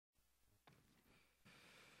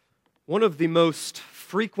One of the most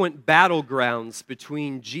frequent battlegrounds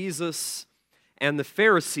between Jesus and the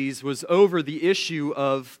Pharisees was over the issue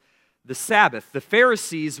of the Sabbath. The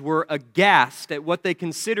Pharisees were aghast at what they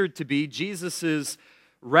considered to be Jesus'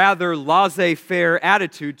 rather laissez-faire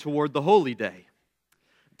attitude toward the holy day.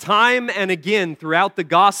 Time and again throughout the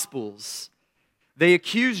Gospels, they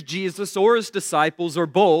accused Jesus or his disciples or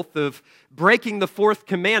both of breaking the fourth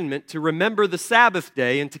commandment to remember the Sabbath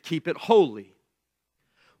day and to keep it holy.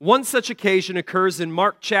 One such occasion occurs in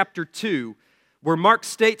Mark chapter 2, where Mark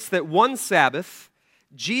states that one Sabbath,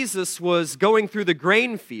 Jesus was going through the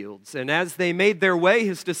grain fields, and as they made their way,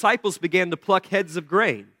 his disciples began to pluck heads of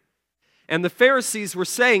grain. And the Pharisees were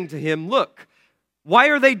saying to him, "Look, why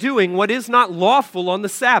are they doing what is not lawful on the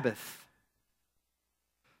Sabbath?"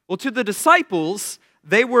 Well, to the disciples,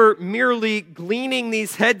 they were merely gleaning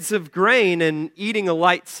these heads of grain and eating a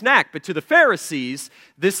light snack. But to the Pharisees,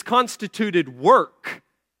 this constituted work.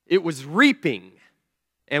 It was reaping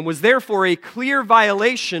and was therefore a clear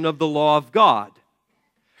violation of the law of God.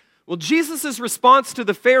 Well, Jesus' response to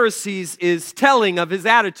the Pharisees is telling of his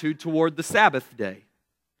attitude toward the Sabbath day.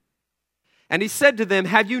 And he said to them,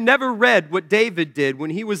 "Have you never read what David did when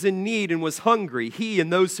he was in need and was hungry, he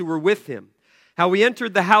and those who were with him? How he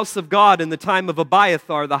entered the house of God in the time of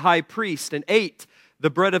Abiathar the high priest and ate the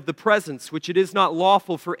bread of the presence, which it is not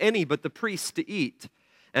lawful for any but the priest to eat,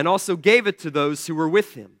 and also gave it to those who were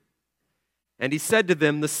with him. And he said to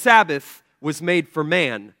them, the Sabbath was made for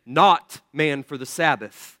man, not man for the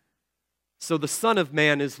Sabbath. So the Son of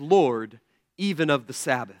Man is Lord even of the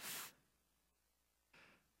Sabbath."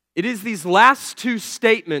 It is these last two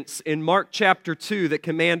statements in Mark chapter 2 that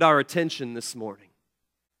command our attention this morning.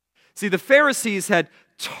 See, the Pharisees had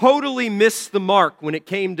totally missed the mark when it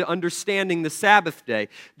came to understanding the Sabbath day,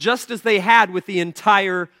 just as they had with the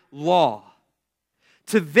entire law.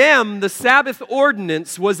 To them, the Sabbath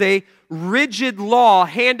ordinance was a rigid law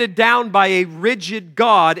handed down by a rigid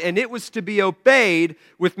God, and it was to be obeyed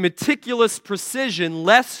with meticulous precision,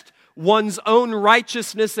 lest one's own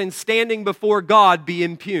righteousness and standing before God be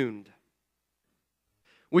impugned.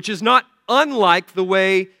 Which is not unlike the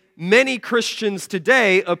way many Christians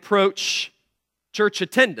today approach church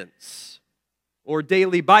attendance or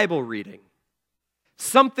daily Bible reading.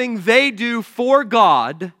 Something they do for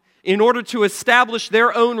God in order to establish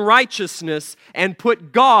their own righteousness and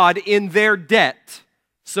put God in their debt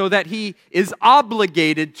so that He is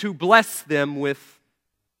obligated to bless them with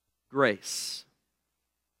grace.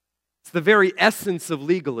 It's the very essence of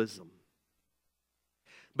legalism.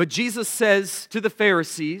 But Jesus says to the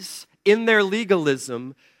Pharisees, in their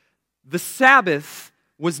legalism, the Sabbath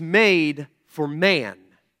was made for man,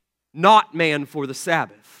 not man for the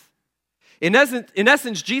Sabbath. In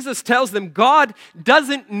essence, Jesus tells them God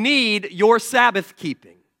doesn't need your Sabbath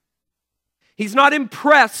keeping. He's not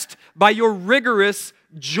impressed by your rigorous,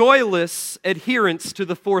 joyless adherence to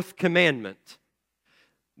the fourth commandment.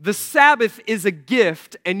 The Sabbath is a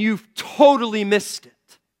gift, and you've totally missed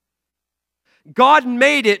it. God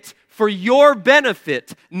made it for your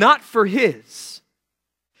benefit, not for His.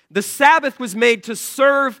 The Sabbath was made to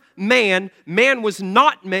serve man. Man was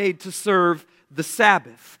not made to serve the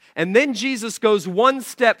Sabbath. And then Jesus goes one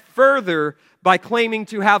step further by claiming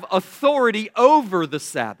to have authority over the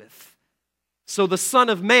Sabbath. So the Son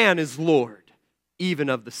of Man is Lord, even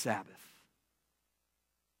of the Sabbath.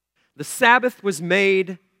 The Sabbath was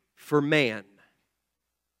made for man.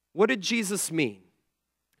 What did Jesus mean?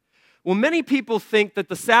 Well, many people think that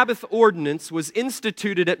the Sabbath ordinance was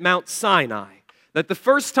instituted at Mount Sinai, that the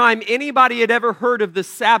first time anybody had ever heard of the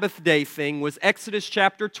Sabbath day thing was Exodus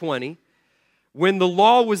chapter 20, when the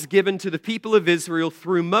law was given to the people of Israel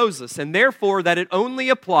through Moses, and therefore that it only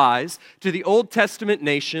applies to the Old Testament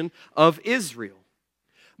nation of Israel.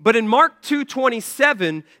 But in Mark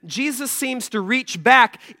 2:27, Jesus seems to reach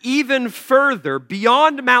back even further,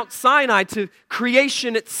 beyond Mount Sinai to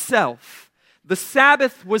creation itself. The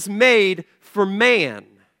Sabbath was made for man,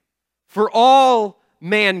 for all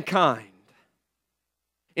mankind.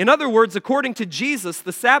 In other words, according to Jesus,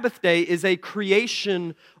 the Sabbath day is a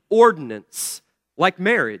creation ordinance, like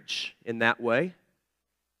marriage in that way.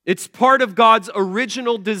 It's part of God's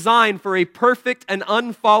original design for a perfect and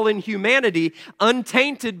unfallen humanity,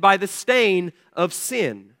 untainted by the stain of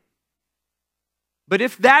sin. But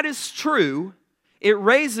if that is true, it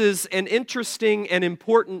raises an interesting and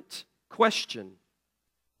important question.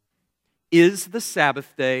 Is the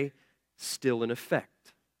Sabbath day still in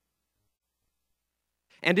effect?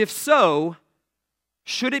 And if so,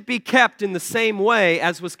 should it be kept in the same way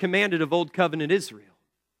as was commanded of Old Covenant Israel?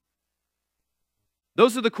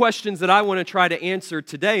 Those are the questions that I want to try to answer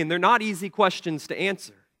today, and they're not easy questions to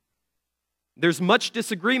answer. There's much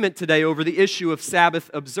disagreement today over the issue of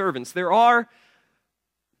Sabbath observance. There are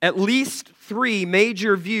at least 3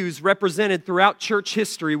 major views represented throughout church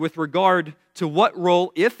history with regard to what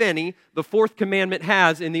role, if any, the fourth commandment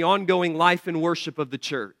has in the ongoing life and worship of the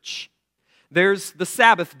church. There's the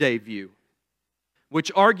Sabbath day view,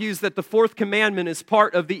 which argues that the fourth commandment is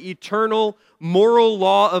part of the eternal moral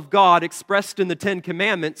law of God expressed in the 10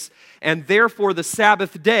 Commandments, and therefore the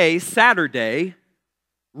Sabbath day, Saturday,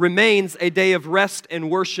 remains a day of rest and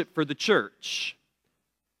worship for the church.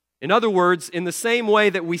 In other words, in the same way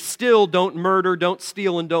that we still don't murder, don't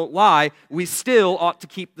steal, and don't lie, we still ought to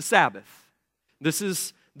keep the Sabbath. This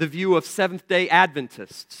is the view of Seventh-day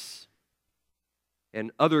Adventists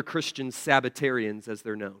and other Christian Sabbatarians, as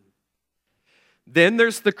they're known. Then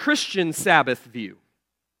there's the Christian Sabbath view,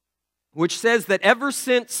 which says that ever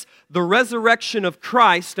since the resurrection of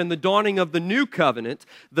Christ and the dawning of the new covenant,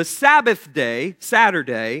 the Sabbath day,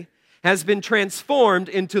 Saturday, has been transformed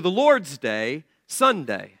into the Lord's day,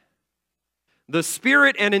 Sunday. The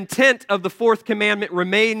spirit and intent of the fourth commandment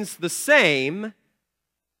remains the same,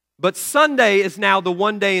 but Sunday is now the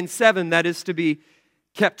one day in 7 that is to be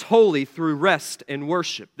kept holy through rest and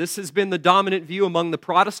worship. This has been the dominant view among the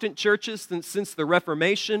Protestant churches since the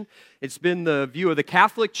Reformation. It's been the view of the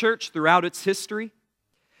Catholic Church throughout its history.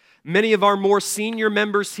 Many of our more senior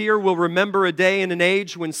members here will remember a day and an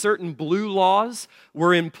age when certain blue laws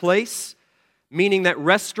were in place, meaning that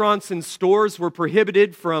restaurants and stores were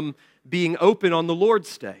prohibited from being open on the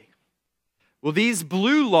Lord's Day. Well, these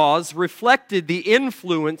blue laws reflected the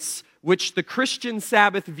influence which the Christian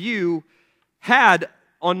Sabbath view had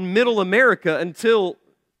on Middle America until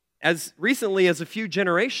as recently as a few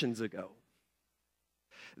generations ago.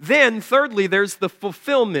 Then, thirdly, there's the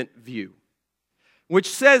fulfillment view, which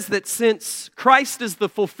says that since Christ is the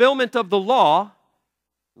fulfillment of the law,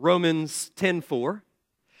 Romans 10:4,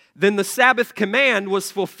 then the Sabbath command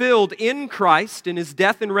was fulfilled in Christ in His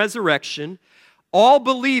death and resurrection. All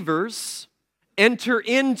believers enter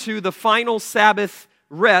into the final Sabbath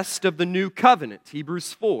rest of the new covenant,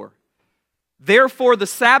 Hebrews 4. Therefore, the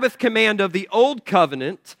Sabbath command of the old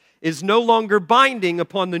covenant is no longer binding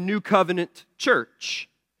upon the new covenant church.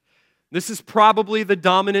 This is probably the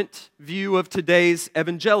dominant view of today's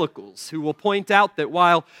evangelicals, who will point out that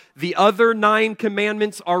while the other 9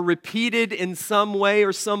 commandments are repeated in some way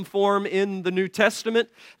or some form in the New Testament,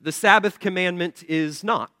 the Sabbath commandment is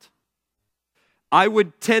not. I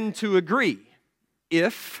would tend to agree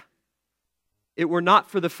if it were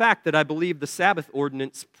not for the fact that I believe the Sabbath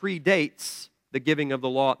ordinance predates the giving of the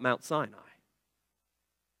law at Mount Sinai.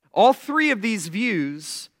 All 3 of these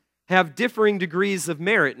views have differing degrees of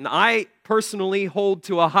merit, and I personally hold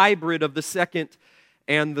to a hybrid of the second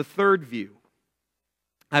and the third view.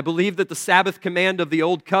 I believe that the Sabbath command of the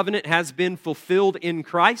Old Covenant has been fulfilled in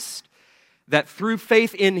Christ, that through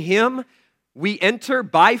faith in Him, we enter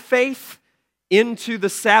by faith into the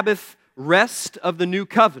Sabbath rest of the New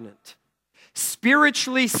Covenant.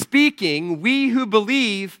 Spiritually speaking, we who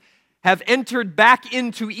believe have entered back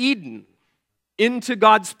into Eden, into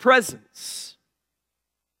God's presence.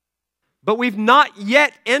 But we've not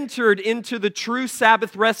yet entered into the true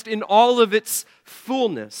Sabbath rest in all of its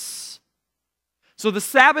fullness. So the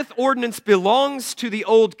Sabbath ordinance belongs to the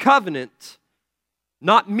Old Covenant,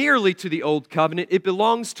 not merely to the Old Covenant, it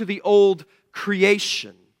belongs to the old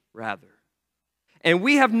creation, rather. And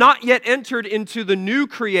we have not yet entered into the new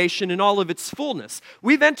creation in all of its fullness.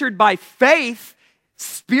 We've entered by faith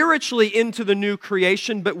spiritually into the new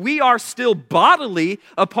creation, but we are still bodily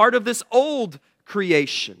a part of this old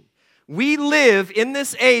creation. We live in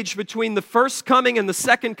this age between the first coming and the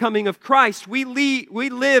second coming of Christ. We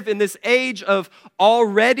live in this age of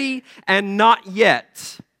already and not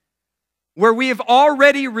yet, where we have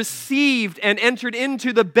already received and entered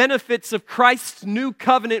into the benefits of Christ's new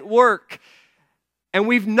covenant work. And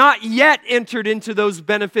we've not yet entered into those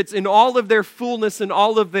benefits in all of their fullness and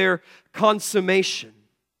all of their consummation.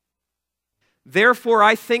 Therefore,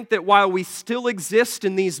 I think that while we still exist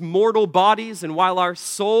in these mortal bodies and while our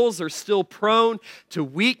souls are still prone to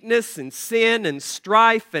weakness and sin and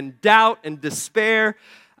strife and doubt and despair,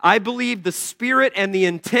 I believe the spirit and the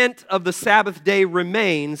intent of the Sabbath day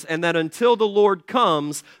remains, and that until the Lord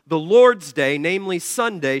comes, the Lord's day, namely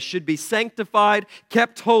Sunday, should be sanctified,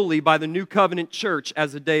 kept holy by the New Covenant Church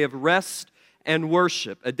as a day of rest and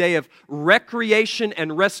worship, a day of recreation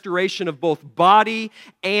and restoration of both body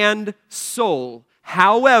and soul.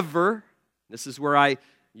 However, this is where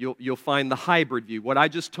you'll find the hybrid view. What I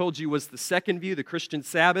just told you was the second view, the Christian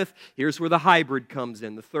Sabbath. Here's where the hybrid comes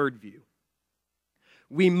in, the third view.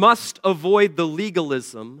 We must avoid the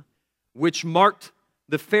legalism which marked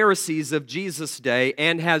the Pharisees of Jesus' day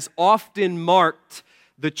and has often marked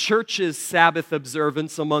the church's Sabbath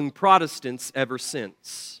observance among Protestants ever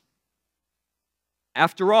since.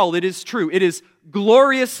 After all, it is true. It is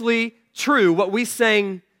gloriously true what we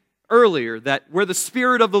sang earlier, that where the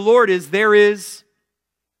Spirit of the Lord is, there is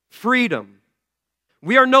freedom.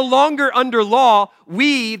 We are no longer under law.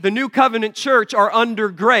 We, the New Covenant Church, are under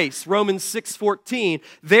grace. Romans 6:14.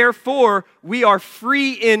 Therefore, we are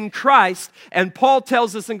free in Christ. And Paul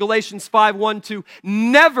tells us in Galatians 5:1 to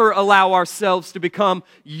never allow ourselves to become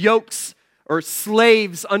yokes or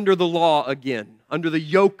slaves under the law again, under the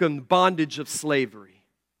yoke and bondage of slavery.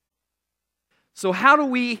 So how do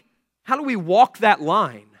we walk that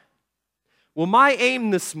line? Well, my aim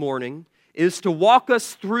this morning is to walk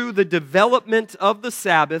us through the development of the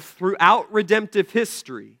Sabbath throughout redemptive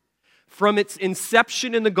history, from its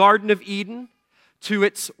inception in the Garden of Eden, to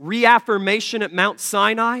its reaffirmation at Mount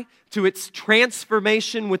Sinai, to its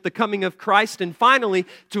transformation with the coming of Christ, and finally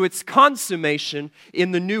to its consummation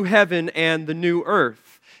in the new heaven and the new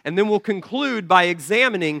earth. And then we'll conclude by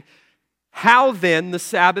examining how then the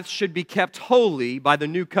Sabbath should be kept holy by the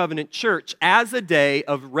New Covenant Church as a day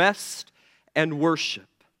of rest and worship.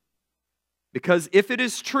 Because if it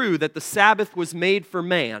is true that the Sabbath was made for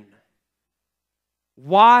man,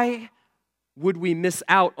 why would we miss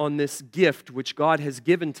out on this gift which God has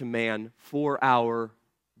given to man for our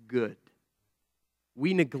good?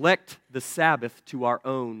 We neglect the Sabbath to our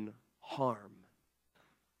own harm.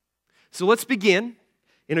 So let's begin,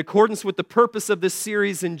 in accordance with the purpose of this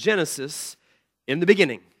series in Genesis, in the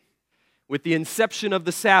beginning, with the inception of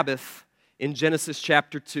the Sabbath in Genesis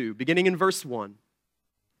chapter 2, beginning in verse 1.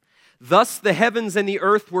 Thus the heavens and the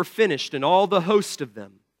earth were finished, and all the host of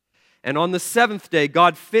them. And on the seventh day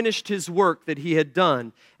God finished his work that he had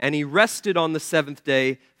done, and he rested on the seventh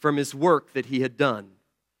day from his work that he had done.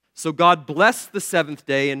 So God blessed the seventh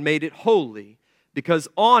day and made it holy, because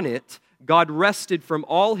on it God rested from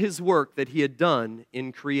all his work that he had done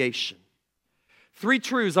in creation. Three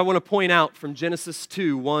truths I want to point out from Genesis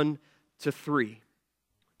 2, 1 to 3.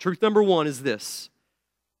 Truth number one is this: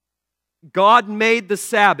 God made the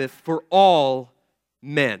Sabbath for all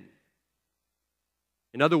men.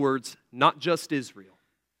 In other words, not just Israel.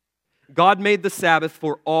 God made the Sabbath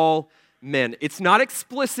for all men. It's not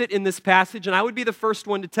explicit in this passage, and I would be the first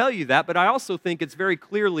one to tell you that, but I also think it's very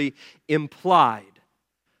clearly implied.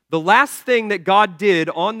 The last thing that God did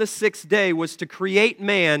on the sixth day was to create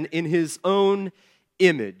man in his own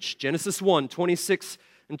image. Genesis 1, 26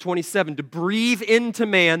 and 27, to breathe into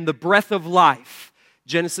man the breath of life.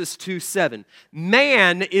 Genesis 2:7.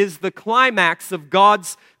 Man is the climax of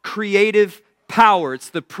God's creative power. It's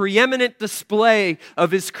the preeminent display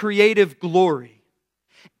of his creative glory.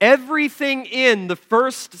 Everything in the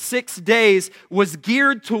first 6 days was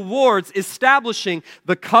geared towards establishing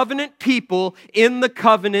the covenant people in the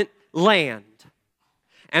covenant land.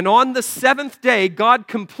 And on the seventh day, God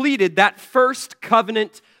completed that first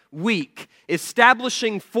covenant week,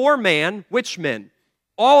 establishing for man, which men?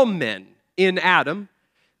 All men in Adam,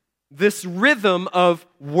 this rhythm of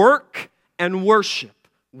work and worship,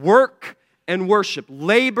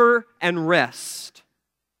 labor and rest.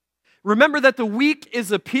 Remember that the week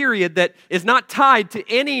is a period that is not tied to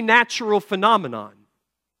any natural phenomenon.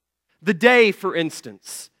 The day, for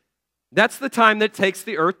instance, that's the time that it takes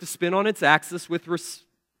the earth to spin on its axis with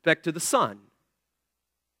respect to the sun.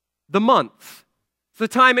 The month, it's the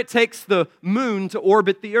time it takes the moon to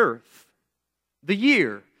orbit the earth. The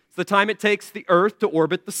year, it's the time it takes the earth to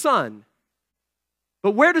orbit the sun.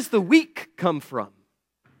 But where does the week come from?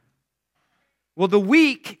 Well, the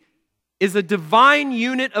week is a divine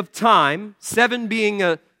unit of time, 7 being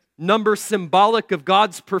a number symbolic of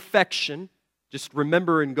God's perfection. Just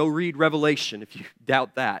remember and go read Revelation if you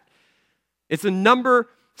doubt that. It's a number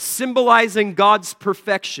symbolizing God's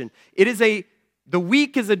perfection. The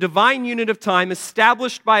week is a divine unit of time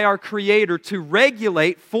established by our Creator to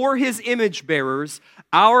regulate for His image bearers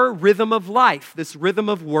our rhythm of life, this rhythm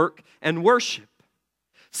of work and worship.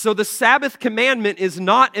 So the Sabbath commandment is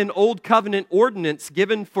not an old covenant ordinance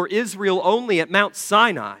given for Israel only at Mount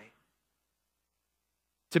Sinai,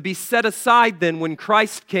 to be set aside then when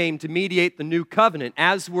Christ came to mediate the new covenant,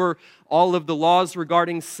 as were all of the laws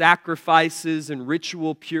regarding sacrifices and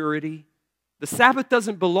ritual purity. The Sabbath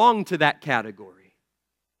doesn't belong to that category.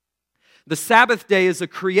 The Sabbath day is a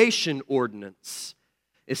creation ordinance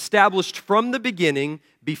established from the beginning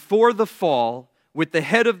before the fall with the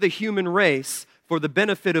head of the human race for the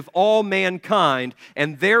benefit of all mankind,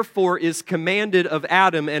 and therefore is commanded of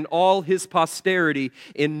Adam and all his posterity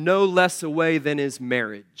in no less a way than his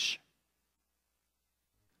marriage.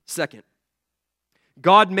 Second,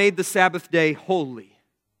 God made the Sabbath day holy.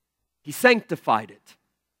 He sanctified it.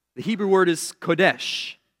 The Hebrew word is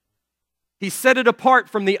kodesh. He set it apart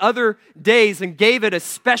from the other days and gave it a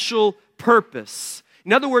special purpose.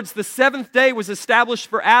 In other words, the seventh day was established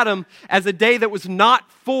for Adam as a day that was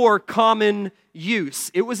not for common use.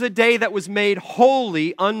 It was a day that was made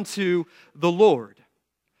holy unto the Lord.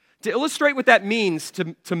 To illustrate what that means,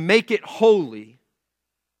 to make it holy,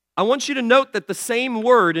 I want you to note that the same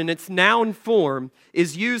word in its noun form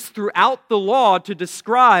is used throughout the law to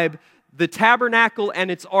describe the tabernacle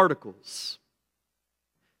and its articles.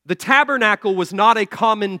 The tabernacle was not a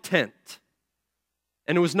common tent,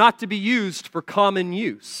 and it was not to be used for common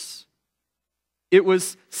use. It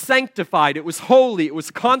was sanctified, it was holy, it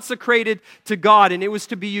was consecrated to God, and it was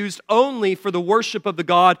to be used only for the worship of the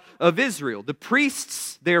God of Israel. The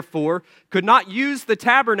priests, therefore, could not use the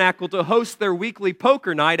tabernacle to host their weekly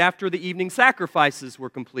poker night after the evening sacrifices were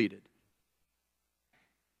completed.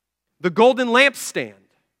 The golden lampstand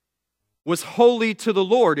was holy to the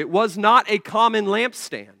Lord. It was not a common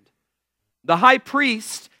lampstand. The high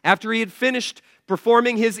priest, after he had finished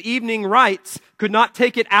performing his evening rites, could not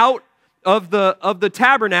take it out of the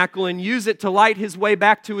tabernacle and use it to light his way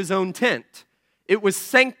back to his own tent. It was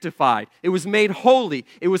sanctified. It was made holy.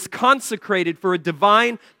 It was consecrated for a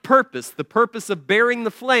divine purpose, the purpose of bearing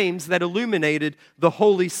the flames that illuminated the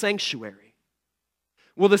holy sanctuary.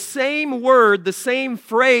 Well, the same word, the same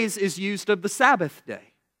phrase is used of the Sabbath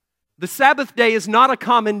day. The Sabbath day is not a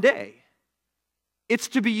common day.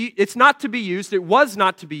 It's not to be used. It was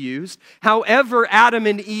not to be used. However, Adam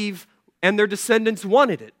and Eve and their descendants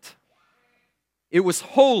wanted it. It was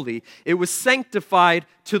holy. It was sanctified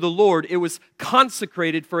to the Lord. It was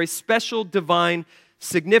consecrated for a special divine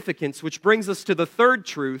significance, which brings us to the third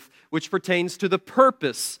truth, which pertains to the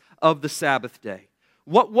purpose of the Sabbath day.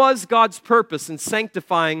 What was God's purpose in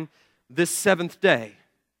sanctifying this seventh day?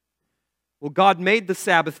 Well, God made the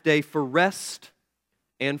Sabbath day for rest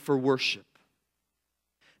and for worship.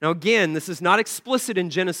 Now again, this is not explicit in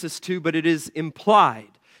Genesis 2, but it is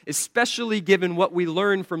implied, especially given what we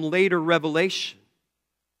learn from later Revelation.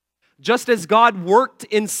 Just as God worked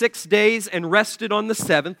in 6 days and rested on the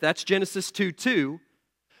seventh, that's Genesis 2:2,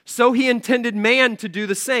 so He intended man to do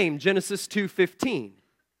the same, Genesis 2:15.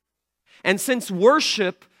 And since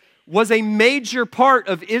worship was a major part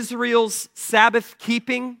of Israel's Sabbath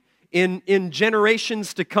keeping, in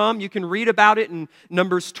generations to come. You can read about it in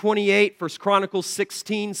Numbers 28, 1 Chronicles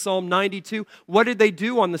 16, Psalm 92. What did they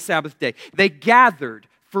do on the Sabbath day? They gathered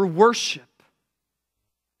for worship.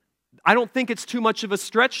 I don't think it's too much of a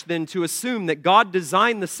stretch then to assume that God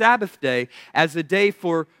designed the Sabbath day as a day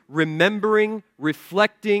for remembering,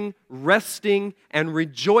 reflecting, resting, and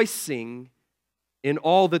rejoicing in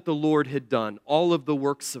all that the Lord had done, all of the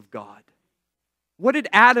works of God. What did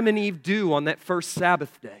Adam and Eve do on that first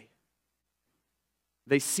Sabbath day?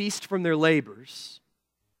 They ceased from their labors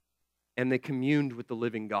and they communed with the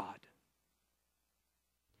living God.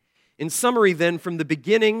 In summary then, from the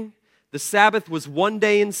beginning, the Sabbath was 1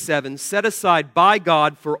 day in 7, set aside by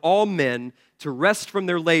God for all men to rest from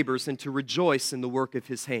their labors and to rejoice in the work of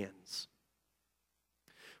His hands.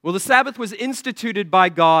 Well, the Sabbath was instituted by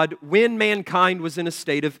God when mankind was in a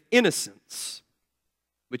state of innocence.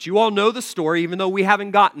 But you all know the story, even though we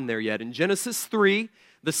haven't gotten there yet. In Genesis 3,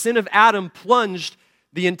 the sin of Adam plunged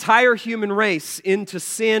the entire human race into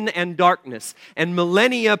sin and darkness. And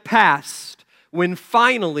millennia passed when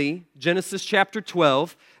finally, Genesis chapter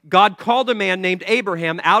 12, God called a man named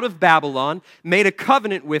Abraham out of Babylon, made a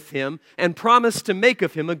covenant with him, and promised to make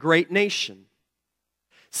of him a great nation.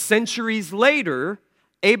 Centuries later,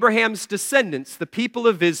 Abraham's descendants, the people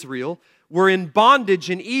of Israel, were in bondage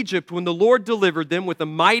in Egypt when the Lord delivered them with a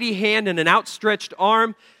mighty hand and an outstretched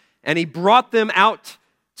arm, and He brought them out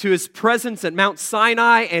to His presence at Mount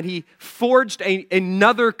Sinai, and He forged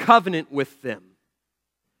another covenant with them.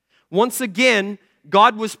 Once again,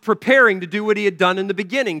 God was preparing to do what He had done in the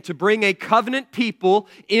beginning, to bring a covenant people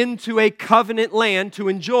into a covenant land to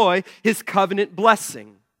enjoy His covenant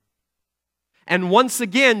blessing. And once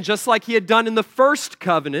again, just like He had done in the first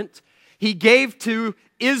covenant, He gave to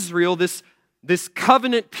Israel, this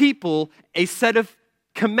covenant people, a set of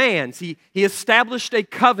commands. He established a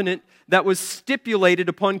covenant that was stipulated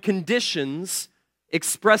upon conditions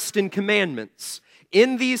expressed in commandments.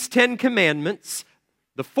 In these 10 commandments,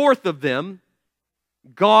 the fourth of them,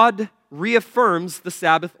 God reaffirms the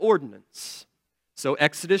Sabbath ordinance. So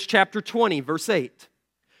Exodus chapter 20, verse 8.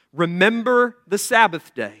 Remember the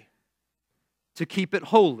Sabbath day to keep it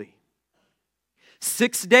holy.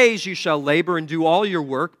 6 days you shall labor and do all your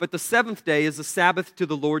work, but the seventh day is a Sabbath to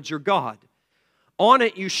the Lord your God. On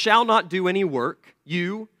it you shall not do any work,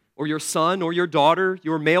 you, or your son, or your daughter,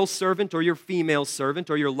 your male servant, or your female servant,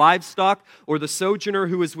 or your livestock, or the sojourner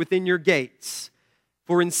who is within your gates.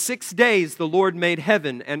 For in 6 days the Lord made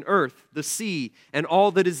heaven and earth, the sea, and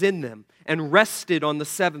all that is in them, and rested on the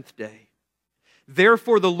seventh day.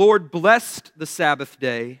 Therefore the Lord blessed the Sabbath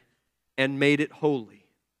day and made it holy.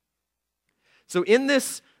 So in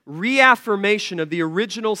this reaffirmation of the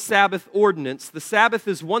original Sabbath ordinance, the Sabbath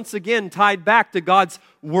is once again tied back to God's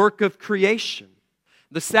work of creation.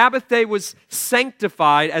 The Sabbath day was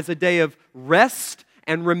sanctified as a day of rest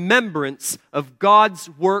and remembrance of God's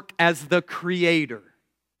work as the Creator.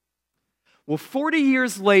 Well, 40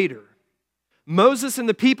 years later, Moses and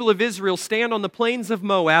the people of Israel stand on the plains of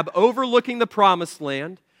Moab, overlooking the Promised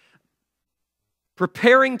Land,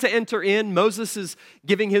 preparing to enter in. Moses is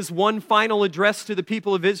giving his one final address to the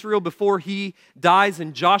people of Israel before he dies,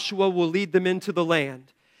 and Joshua will lead them into the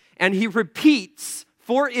land. And he repeats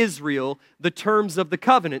for Israel the terms of the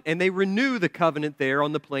covenant, and they renew the covenant there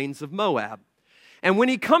on the plains of Moab. And when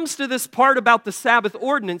he comes to this part about the Sabbath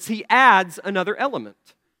ordinance, he adds another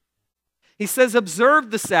element. He says, observe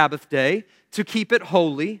the Sabbath day to keep it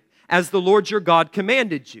holy, as the Lord your God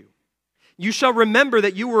commanded you. You shall remember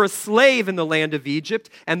that you were a slave in the land of Egypt,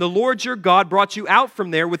 and the Lord your God brought you out from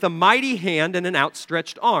there with a mighty hand and an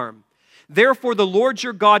outstretched arm. Therefore the Lord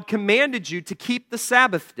your God commanded you to keep the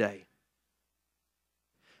Sabbath day.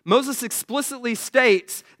 Moses explicitly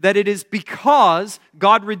states that it is because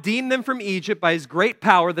God redeemed them from Egypt by His great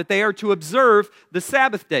power that they are to observe the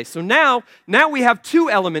Sabbath day. So now we have two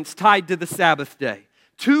elements tied to the Sabbath day.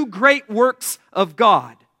 Two great works of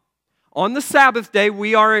God. On the Sabbath day,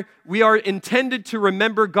 we are intended to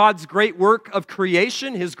remember God's great work of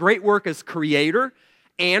creation, His great work as Creator,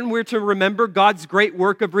 and we're to remember God's great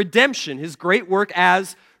work of redemption, His great work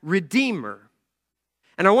as Redeemer.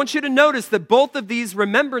 And I want you to notice that both of these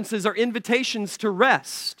remembrances are invitations to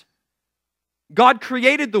rest. God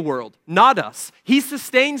created the world, not us. He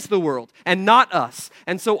sustains the world, and not us.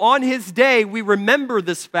 And so on His day, we remember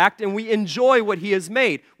this fact and we enjoy what He has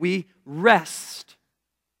made. We rest.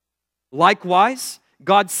 Likewise,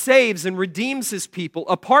 God saves and redeems His people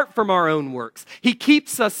apart from our own works. He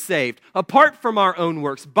keeps us saved apart from our own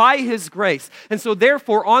works by His grace. And so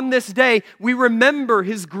therefore, on this day, we remember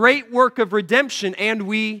His great work of redemption and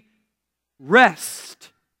we rest.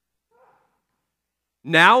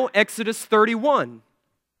 Now, Exodus 31,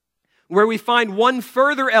 where we find one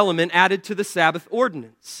further element added to the Sabbath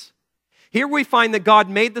ordinance. Here we find that God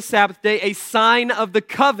made the Sabbath day a sign of the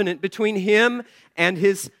covenant between Him and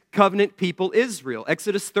His covenant people Israel.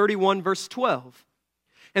 Exodus 31 verse 12.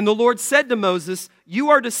 And the Lord said to Moses, you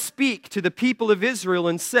are to speak to the people of Israel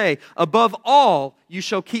and say, above all you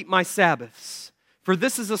shall keep my Sabbaths. For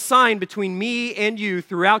this is a sign between me and you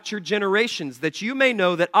throughout your generations, that you may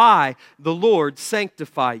know that I, the Lord,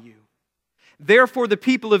 sanctify you. Therefore the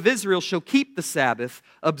people of Israel shall keep the Sabbath,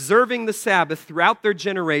 observing the Sabbath throughout their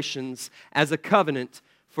generations as a covenant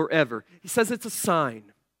forever. He says it's a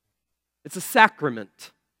sign. It's a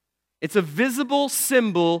sacrament. It's a visible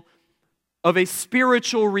symbol of a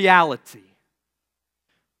spiritual reality.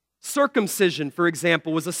 Circumcision, for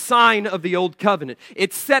example, was a sign of the Old Covenant.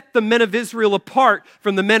 It set the men of Israel apart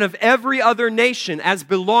from the men of every other nation as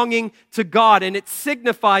belonging to God, and it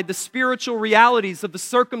signified the spiritual realities of the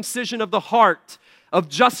circumcision of the heart, of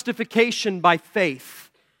justification by faith.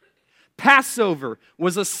 Passover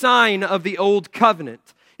was a sign of the Old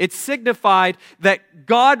Covenant. It signified that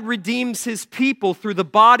God redeems His people through the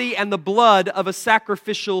body and the blood of a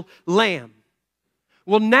sacrificial lamb.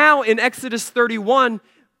 Well, now in Exodus 31,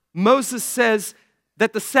 Moses says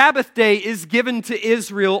that the Sabbath day is given to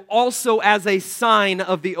Israel also as a sign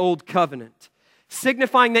of the Old Covenant,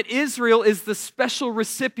 signifying that Israel is the special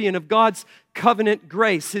recipient of God's covenant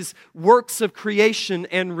grace, His works of creation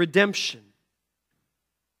and redemption.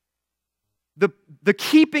 The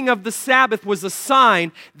keeping of the Sabbath was a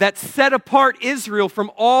sign that set apart Israel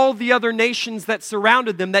from all the other nations that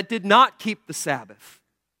surrounded them that did not keep the Sabbath.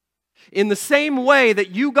 In the same way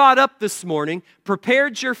that you got up this morning,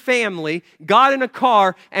 prepared your family, got in a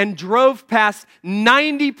car, and drove past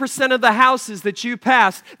 90% of the houses that you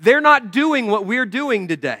passed, they're not doing what we're doing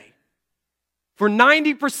today. For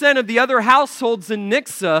 90% of the other households in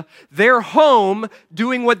Nixa, they're home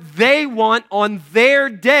doing what they want on their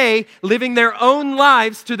day, living their own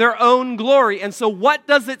lives to their own glory. And so what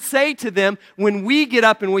does it say to them when we get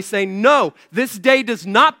up and we say, no, this day does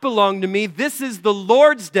not belong to me. This is the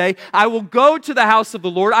Lord's day. I will go to the house of the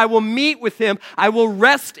Lord. I will meet with Him. I will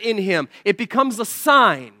rest in Him. It becomes a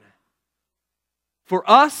sign for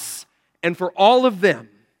us and for all of them.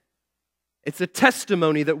 It's a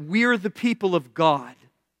testimony that we're the people of God.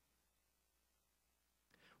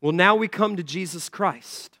 Well, now we come to Jesus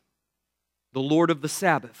Christ, the Lord of the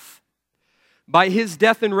Sabbath. By his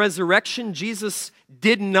death and resurrection, Jesus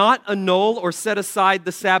did not annul or set aside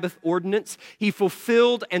the Sabbath ordinance. He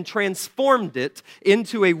fulfilled and transformed it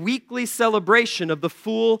into a weekly celebration of the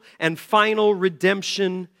full and final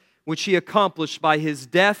redemption which he accomplished by his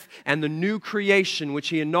death and the new creation which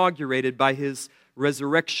he inaugurated by his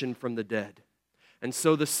resurrection from the dead. And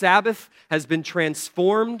so the Sabbath has been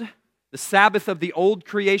transformed. The Sabbath of the old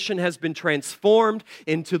creation has been transformed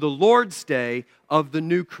into the Lord's Day of the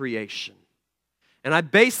new creation. And I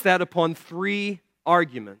base that upon three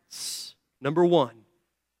arguments. Number one,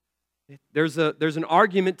 there's an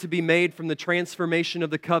argument to be made from the transformation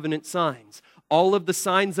of the covenant signs. All of the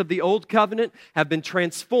signs of the old covenant have been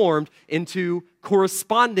transformed into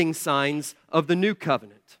corresponding signs of the new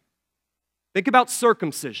covenant. Think about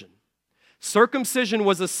circumcision. Circumcision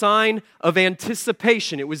was a sign of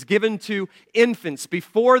anticipation. It was given to infants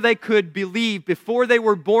before they could believe, before they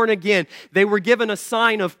were born again. They were given a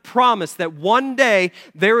sign of promise that one day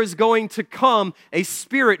there is going to come a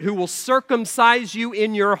Spirit who will circumcise you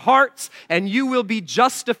in your hearts and you will be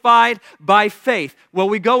justified by faith. Well,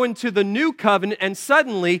 we go into the new covenant and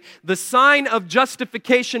suddenly the sign of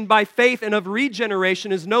justification by faith and of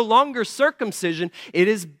regeneration is no longer circumcision. It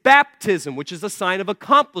is baptism, which is a sign of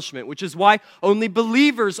accomplishment, which is why only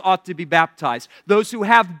believers ought to be baptized. Those who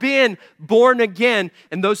have been born again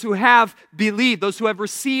and those who have believed, those who have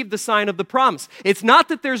received the sign of the promise. It's not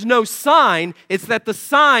that there's no sign, it's that the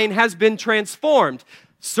sign has been transformed.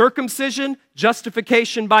 Circumcision,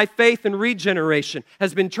 justification by faith, and regeneration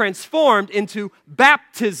has been transformed into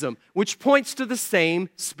baptism, which points to the same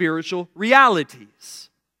spiritual realities.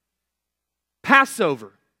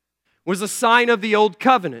 Passover was a sign of the old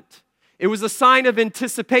covenant. It was a sign of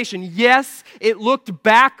anticipation. Yes, it looked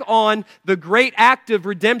back on the great act of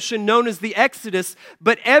redemption known as the Exodus,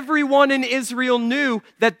 but everyone in Israel knew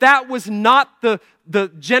that that was not the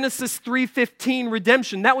Genesis 3:15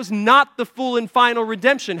 redemption. That was not the full and final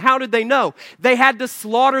redemption. How did they know? They had to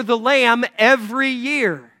slaughter the lamb every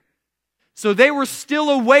year. So they were still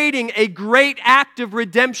awaiting a great act of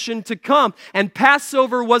redemption to come. And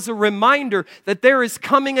Passover was a reminder that there is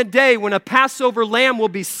coming a day when a Passover lamb will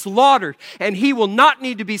be slaughtered. And he will not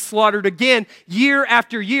need to be slaughtered again year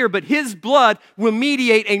after year. But his blood will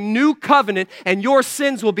mediate a new covenant and your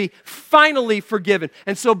sins will be finally forgiven.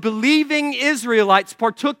 And so believing Israelites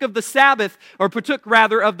partook of the Sabbath, or partook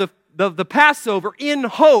rather of the Passover in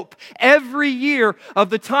hope every year of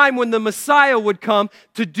the time when the Messiah would come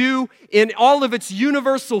to do in all of its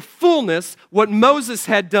universal fullness what Moses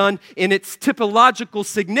had done in its typological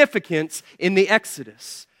significance in the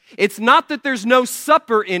Exodus. It's not that there's no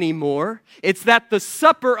supper anymore. It's that the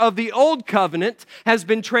supper of the old covenant has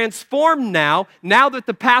been transformed now that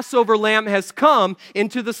the Passover lamb has come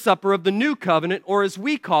into the supper of the new covenant, or as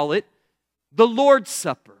we call it, the Lord's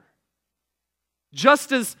Supper.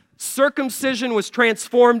 Just as circumcision was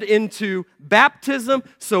transformed into baptism,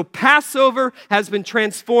 so Passover has been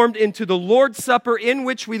transformed into the Lord's Supper, in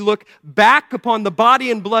which we look back upon the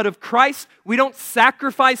body and blood of Christ. We don't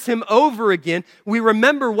sacrifice him over again. We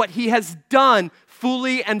remember what he has done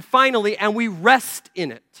fully and finally, and we rest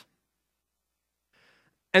in it.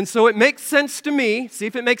 And so it makes sense to me, see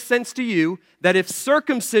if it makes sense to you, that if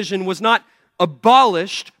circumcision was not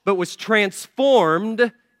abolished but was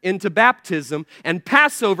transformed into baptism, and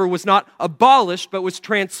Passover was not abolished but was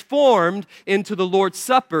transformed into the Lord's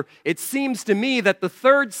Supper, it seems to me that the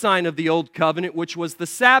third sign of the old covenant, which was the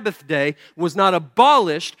Sabbath day, was not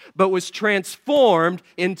abolished but was transformed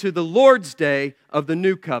into the Lord's Day of the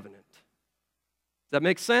new covenant. Does that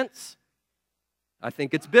make sense? I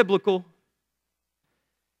think it's biblical.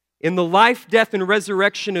 In the life, death, and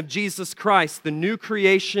resurrection of Jesus Christ, the new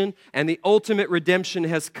creation and the ultimate redemption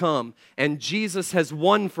has come, and Jesus has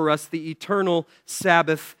won for us the eternal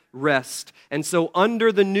Sabbath rest. And so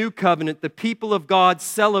under the new covenant, the people of God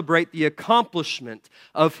celebrate the accomplishment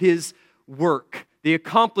of his work, the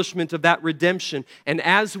accomplishment of that redemption. And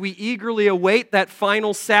as we eagerly await that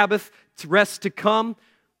final Sabbath rest to come,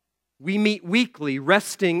 we meet weekly,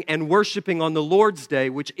 resting and worshiping on the Lord's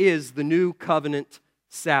Day, which is the new covenant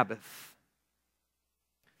Sabbath.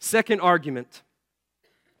 Second argument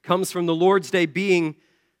comes from the Lord's Day being,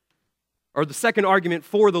 or the second argument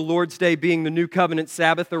for the Lord's Day being the new covenant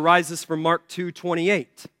Sabbath arises from Mark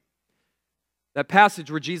 2:28. That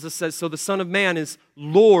passage where Jesus says, so the Son of Man is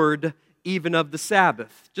Lord even of the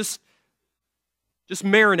Sabbath. Just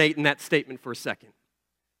marinate in that statement for a second.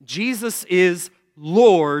 Jesus is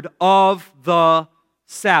Lord of the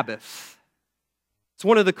Sabbath. It's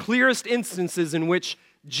one of the clearest instances in which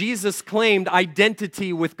Jesus claimed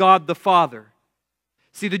identity with God the Father.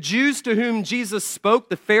 See, the Jews to whom Jesus spoke,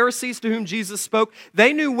 the Pharisees to whom Jesus spoke,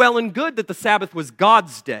 they knew well and good that the Sabbath was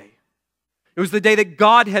God's day. It was the day that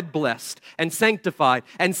God had blessed and sanctified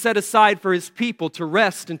and set aside for His people to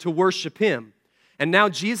rest and to worship Him. And now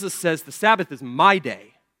Jesus says, the Sabbath is my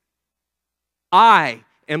day. I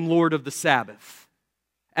am Lord of the Sabbath.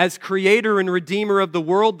 As creator and redeemer of the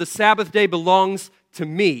world, the Sabbath day belongs to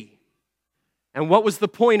me. And what was the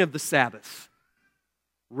point of the Sabbath?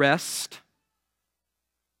 Rest.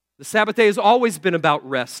 The Sabbath day has always been about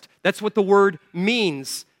rest. That's what the word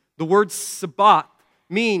means. The word Sabbath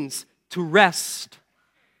means to rest.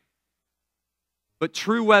 But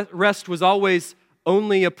true rest was always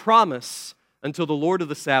only a promise until the Lord of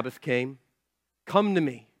the Sabbath came. Come to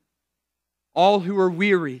me, all who are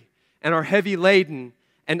weary and are heavy laden,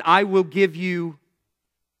 and I will give you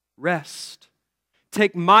rest.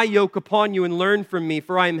 Take my yoke upon you and learn from me,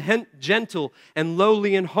 for I am gentle and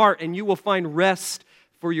lowly in heart, and you will find rest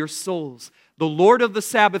for your souls. The Lord of the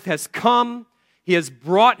Sabbath has come. He has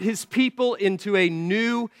brought His people into a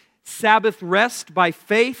new Sabbath rest by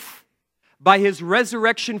faith. By His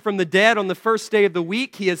resurrection from the dead on the first day of the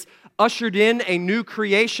week, He has ushered in a new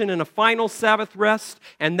creation and a final Sabbath rest.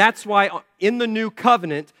 And that's why in the new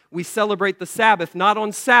covenant, we celebrate the Sabbath not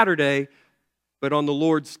on Saturday, but on the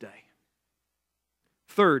Lord's day.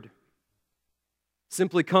 Third,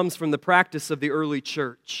 simply comes from the practice of the early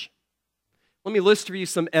church. Let me list for you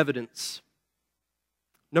some evidence.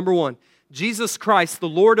 Number one, Jesus Christ, the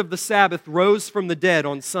Lord of the Sabbath, rose from the dead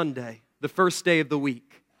on Sunday, the first day of the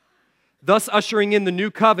week, thus ushering in the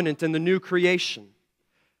new covenant and the new creation.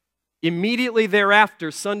 Immediately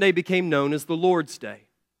thereafter, Sunday became known as the Lord's Day.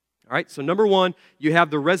 All right, so number one, you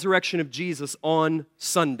have the resurrection of Jesus on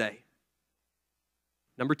Sunday.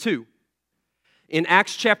 Number two, in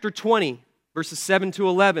Acts chapter 20, verses 7 to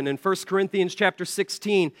 11, and 1 Corinthians chapter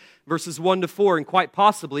 16, verses 1 to 4, and quite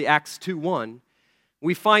possibly Acts 2:1,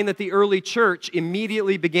 we find that the early church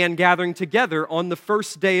immediately began gathering together on the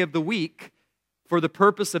first day of the week for the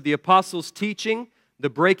purpose of the apostles' teaching, the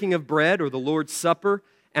breaking of bread or the Lord's Supper,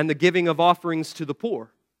 and the giving of offerings to the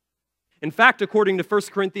poor. In fact, according to 1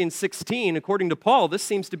 Corinthians 16, according to Paul, this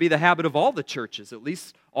seems to be the habit of all the churches, at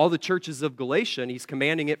least all the churches of Galatia, and he's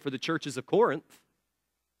commanding it for the churches of Corinth.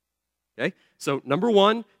 Okay, so number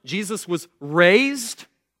one, Jesus was raised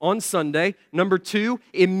on Sunday. Number two,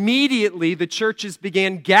 immediately the churches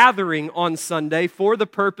began gathering on Sunday for the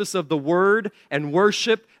purpose of the Word and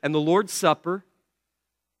worship and the Lord's Supper.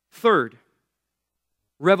 Third,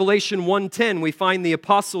 Revelation 1:10, we find the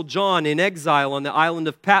Apostle John in exile on the island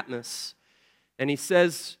of Patmos. And he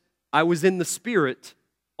says, I was in the Spirit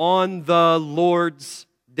on the Lord's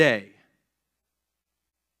day.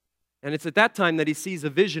 And it's at that time that he sees a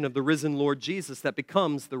vision of the risen Lord Jesus that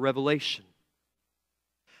becomes the revelation.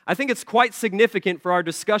 I think it's quite significant for our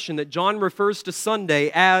discussion that John refers to Sunday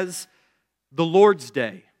as the Lord's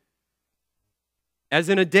Day, as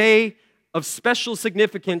in a day of special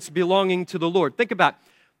significance belonging to the Lord. Think about it.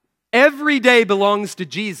 Every day belongs to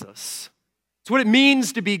Jesus. It's what it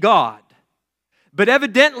means to be God. But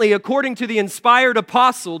evidently, according to the inspired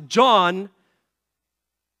apostle John,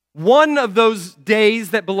 one of those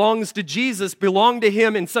days that belongs to Jesus belonged to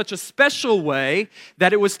him in such a special way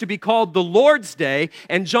that it was to be called the Lord's Day,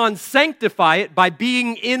 and John sanctified it by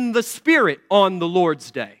being in the Spirit on the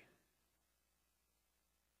Lord's Day.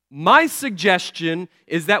 My suggestion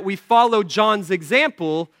is that we follow John's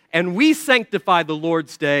example and we sanctify the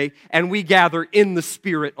Lord's Day and we gather in the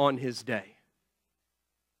Spirit on His day.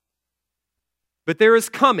 But there is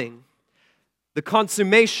coming the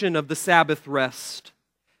consummation of the Sabbath rest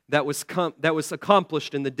that was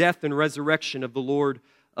accomplished in the death and resurrection of the Lord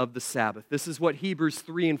of the Sabbath. This is what Hebrews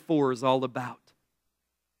 3 and 4 is all about.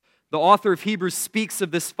 The author of Hebrews speaks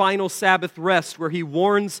of this final Sabbath rest where he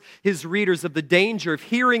warns his readers of the danger of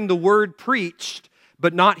hearing the word preached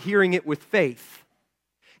but not hearing it with faith.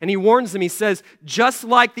 And he warns them, he says, just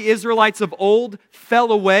like the Israelites of old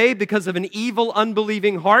fell away because of an evil,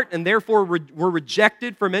 unbelieving heart and therefore were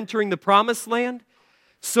rejected from entering the promised land,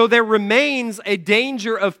 so there remains a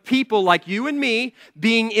danger of people like you and me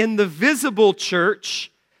being in the visible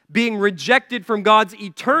church, being rejected from God's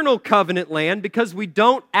eternal covenant land because we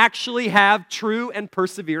don't actually have true and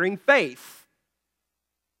persevering faith.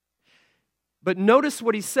 But notice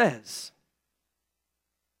what he says.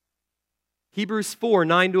 Hebrews 4,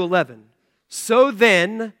 9 to 11. So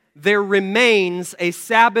then, there remains a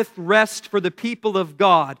Sabbath rest for the people of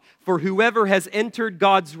God, for whoever has entered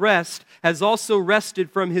God's rest has also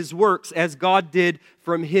rested from his works as God did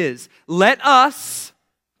from his. Let us,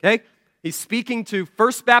 okay, he's speaking to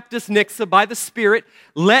First Baptist Nixa by the Spirit,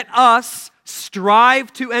 let us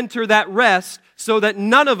strive to enter that rest so that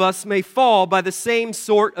none of us may fall by the same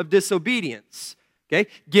sort of disobedience. Okay?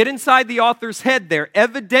 Get inside the author's head there.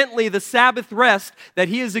 Evidently, the Sabbath rest that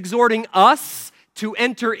he is exhorting us to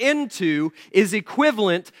enter into is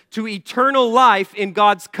equivalent to eternal life in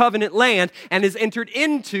God's covenant land and is entered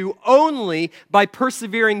into only by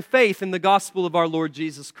persevering faith in the gospel of our Lord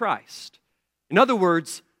Jesus Christ. In other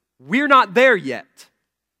words, we're not there yet.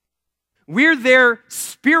 We're there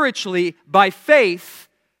spiritually by faith,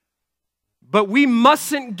 but we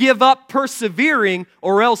mustn't give up persevering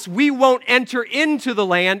or else we won't enter into the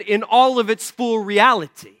land in all of its full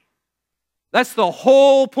reality. That's the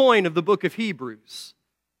whole point of the book of Hebrews.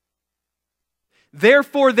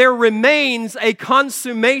 Therefore, there remains a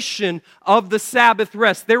consummation of the Sabbath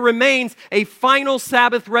rest. There remains a final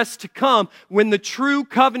Sabbath rest to come when the true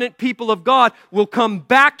covenant people of God will come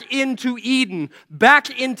back into Eden,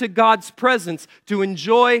 back into God's presence to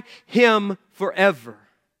enjoy Him forever.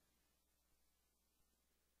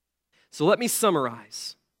 So let me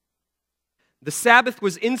summarize. The Sabbath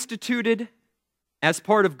was instituted as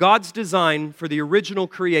part of God's design for the original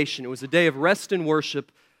creation. It was a day of rest and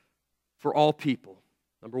worship for all people,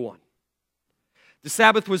 number one. The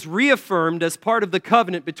Sabbath was reaffirmed as part of the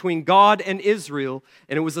covenant between God and Israel,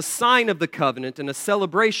 and it was a sign of the covenant and a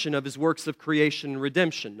celebration of His works of creation and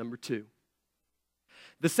redemption, number two.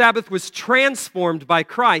 The Sabbath was transformed by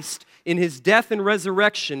Christ in His death and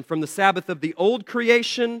resurrection from the Sabbath of the old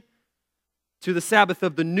creation to the Sabbath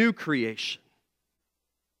of the new creation,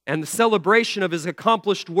 and the celebration of His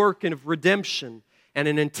accomplished work and of redemption and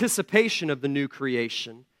an anticipation of the new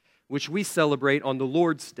creation, which we celebrate on the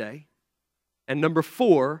Lord's Day. And number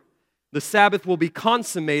four, the Sabbath will be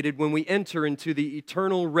consummated when we enter into the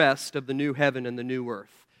eternal rest of the new heaven and the new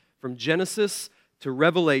earth. From Genesis to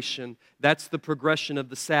Revelation, that's the progression of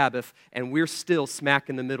the Sabbath, and we're still smack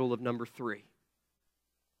in the middle of number three.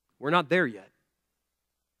 We're not there yet.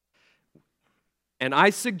 And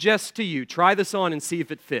I suggest to you, try this on and see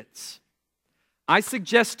if it fits. I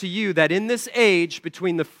suggest to you that in this age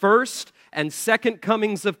between the first and second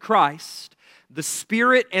comings of Christ, the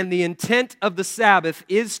spirit and the intent of the Sabbath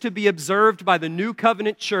is to be observed by the New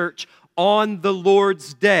Covenant Church on the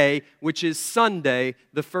Lord's Day, which is Sunday,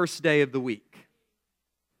 the first day of the week.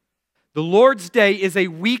 The Lord's Day is a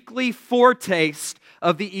weekly foretaste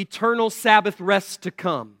of the eternal Sabbath rest to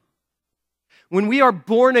come. When we are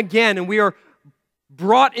born again and we are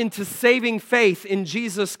brought into saving faith in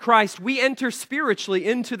Jesus Christ, we enter spiritually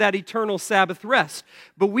into that eternal Sabbath rest.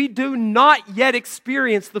 But we do not yet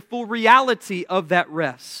experience the full reality of that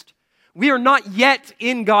rest. We are not yet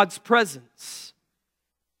in God's presence.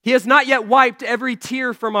 He has not yet wiped every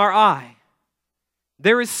tear from our eye.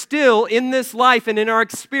 There is still in this life and in our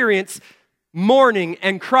experience mourning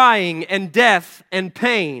and crying and death and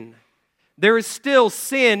pain. There is still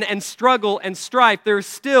sin and struggle and strife. There is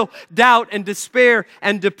still doubt and despair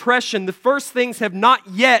and depression. The first things have not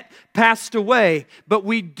yet passed away, but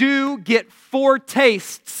we do get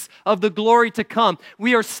foretastes of the glory to come.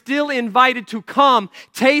 We are still invited to come,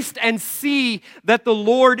 taste and see that the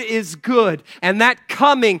Lord is good. And that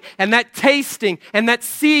coming and that tasting and that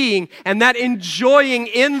seeing and that enjoying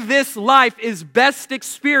in this life is best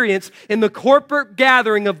experienced in the corporate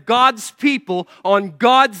gathering of God's people on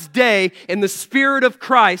God's day in the Spirit of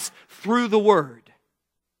Christ through the Word.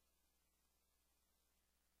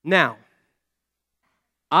 Now,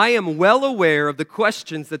 I am well aware of the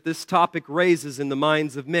questions that this topic raises in the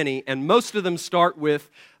minds of many, and most of them start with,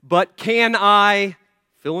 but can I,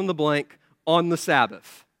 fill in the blank, on the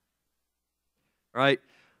Sabbath? Right?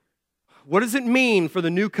 What does it mean for the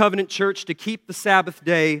New Covenant Church to keep the Sabbath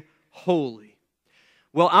day holy?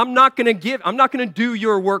 Well, I'm not going to do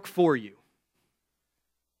your work for you.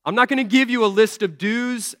 I'm not going to give you a list of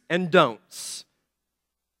do's and don'ts.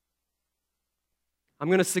 I'm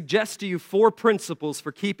going to suggest to you 4 principles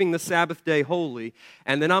for keeping the Sabbath day holy,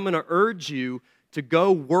 and then I'm going to urge you to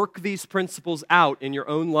go work these principles out in your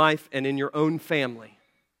own life and in your own family.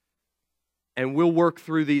 And we'll work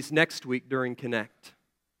through these next week during Connect.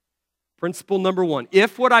 Principle number 1.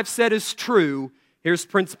 If what I've said is true, here's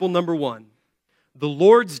principle number 1. The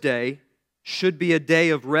Lord's Day should be a day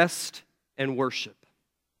of rest and worship.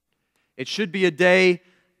 It should be a day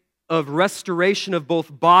of restoration of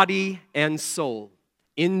both body and soul.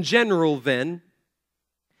 In general, then,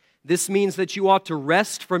 this means that you ought to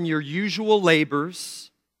rest from your usual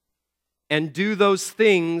labors and do those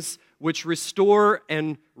things which restore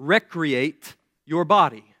and recreate your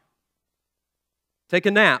body. Take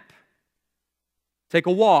a nap. Take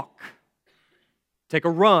a walk. Take a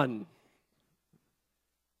run.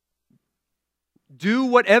 Do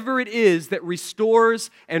whatever it is that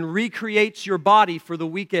restores and recreates your body for the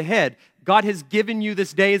week ahead. God has given you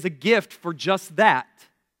this day as a gift for just that.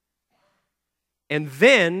 And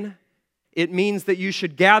then it means that you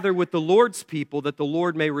should gather with the Lord's people that the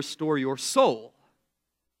Lord may restore your soul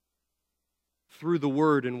through the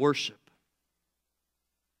word and worship.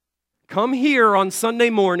 Come here on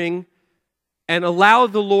Sunday morning and allow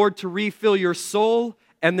the Lord to refill your soul,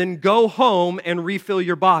 and then go home and refill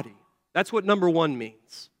your body. That's what number 1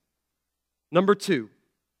 means. Number 2,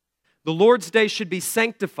 the Lord's Day should be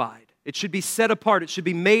sanctified. It should be set apart. It should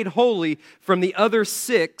be made holy from the other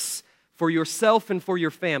 6 for yourself and for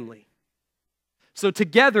your family. So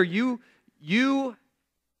together, you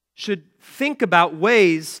should think about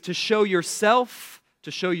ways to show yourself,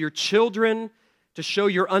 to show your children, to show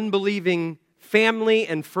your unbelieving family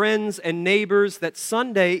and friends and neighbors that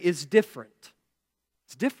Sunday is different.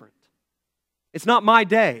 It's different. It's not my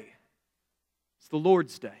day. It's the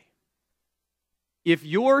Lord's day. If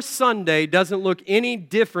your Sunday doesn't look any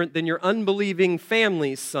different than your unbelieving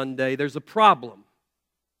family's Sunday, there's a problem.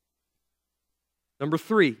 Number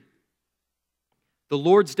 3, the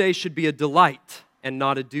Lord's day should be a delight and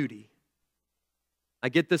not a duty. I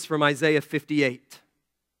get this from Isaiah 58,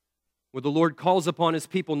 where the Lord calls upon His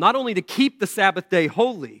people not only to keep the Sabbath day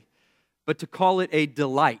holy, but to call it a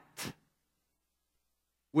delight.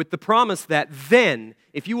 With the promise that then,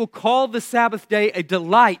 if you will call the Sabbath day a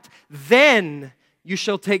delight, then you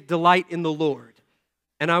shall take delight in the Lord,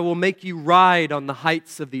 and I will make you ride on the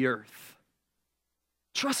heights of the earth.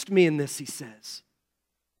 Trust me in this, He says.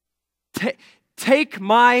 Take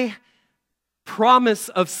my promise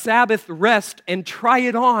of Sabbath rest and try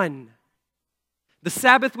it on. The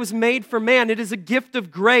Sabbath was made for man. It is a gift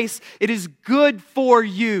of grace. It is good for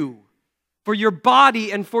you, for your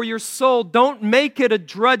body and for your soul. Don't make it a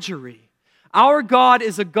drudgery. Our God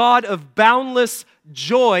is a God of boundless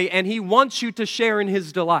joy, and He wants you to share in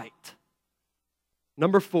His delight.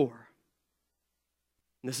 Number 4,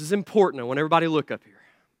 and this is important. I want everybody to look up here.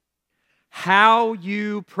 How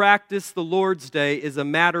you practice the Lord's Day is a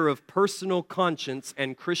matter of personal conscience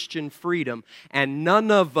and Christian freedom, and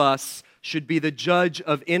none of us should be the judge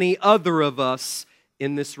of any other of us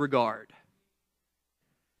in this regard.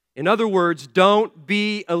 In other words, don't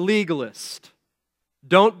be a legalist.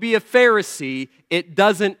 Don't be a Pharisee. It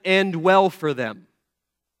doesn't end well for them.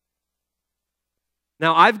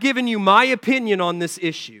 Now, I've given you my opinion on this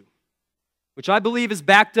issue, which I believe is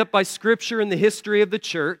backed up by Scripture and the history of the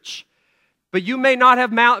church. But you may not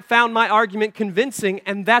have found my argument convincing,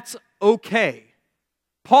 and that's okay.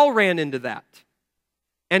 Paul ran into that.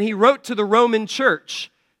 And he wrote to the Roman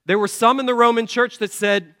church. There were some in the Roman church that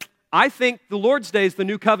said, I think the Lord's Day is the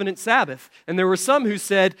new covenant Sabbath. And there were some who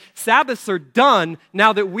said, Sabbaths are done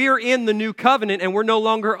now that we're in the new covenant and we're no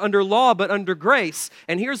longer under law but under grace.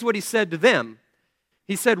 And here's what he said to them.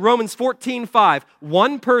 He said, Romans 14:5,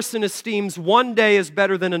 one person esteems one day as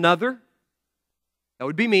better than another. That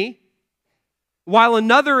would be me. While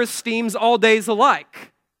another esteems all days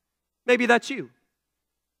alike. Maybe that's you.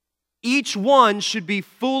 Each one should be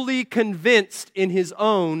fully convinced in his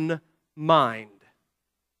own mind.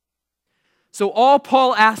 So all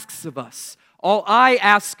Paul asks of us, all I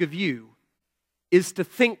ask of you, is to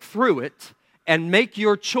think through it and make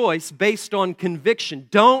your choice based on conviction.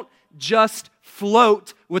 Don't just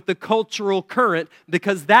float with the cultural current,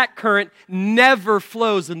 because that current never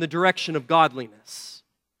flows in the direction of godliness.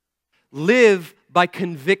 Live by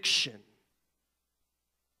conviction.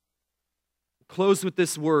 Close with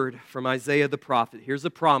this word from Isaiah the prophet. Here's a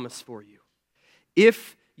promise for you.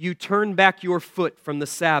 If you turn back your foot from the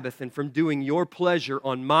Sabbath and from doing your pleasure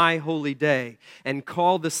on my holy day and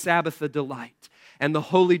call the Sabbath a delight and the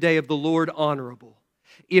holy day of the Lord honorable,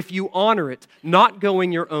 if you honor it, not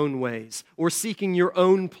going your own ways or seeking your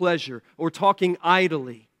own pleasure or talking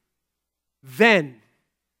idly, then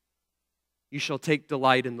you shall take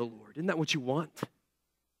delight in the Lord. Isn't that what you want?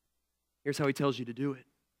 Here's how He tells you to do it.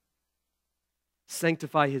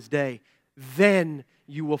 Sanctify His day. Then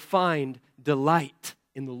you will find delight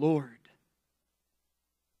in the Lord.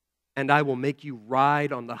 And I will make you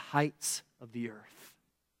ride on the heights of the earth.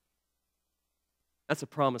 That's a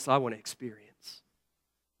promise I want to experience.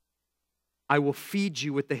 I will feed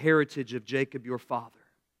you with the heritage of Jacob your father,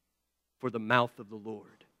 for the mouth of the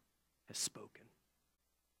Lord has spoken.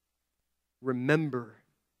 Remember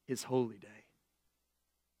His holy day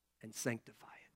and sanctify it.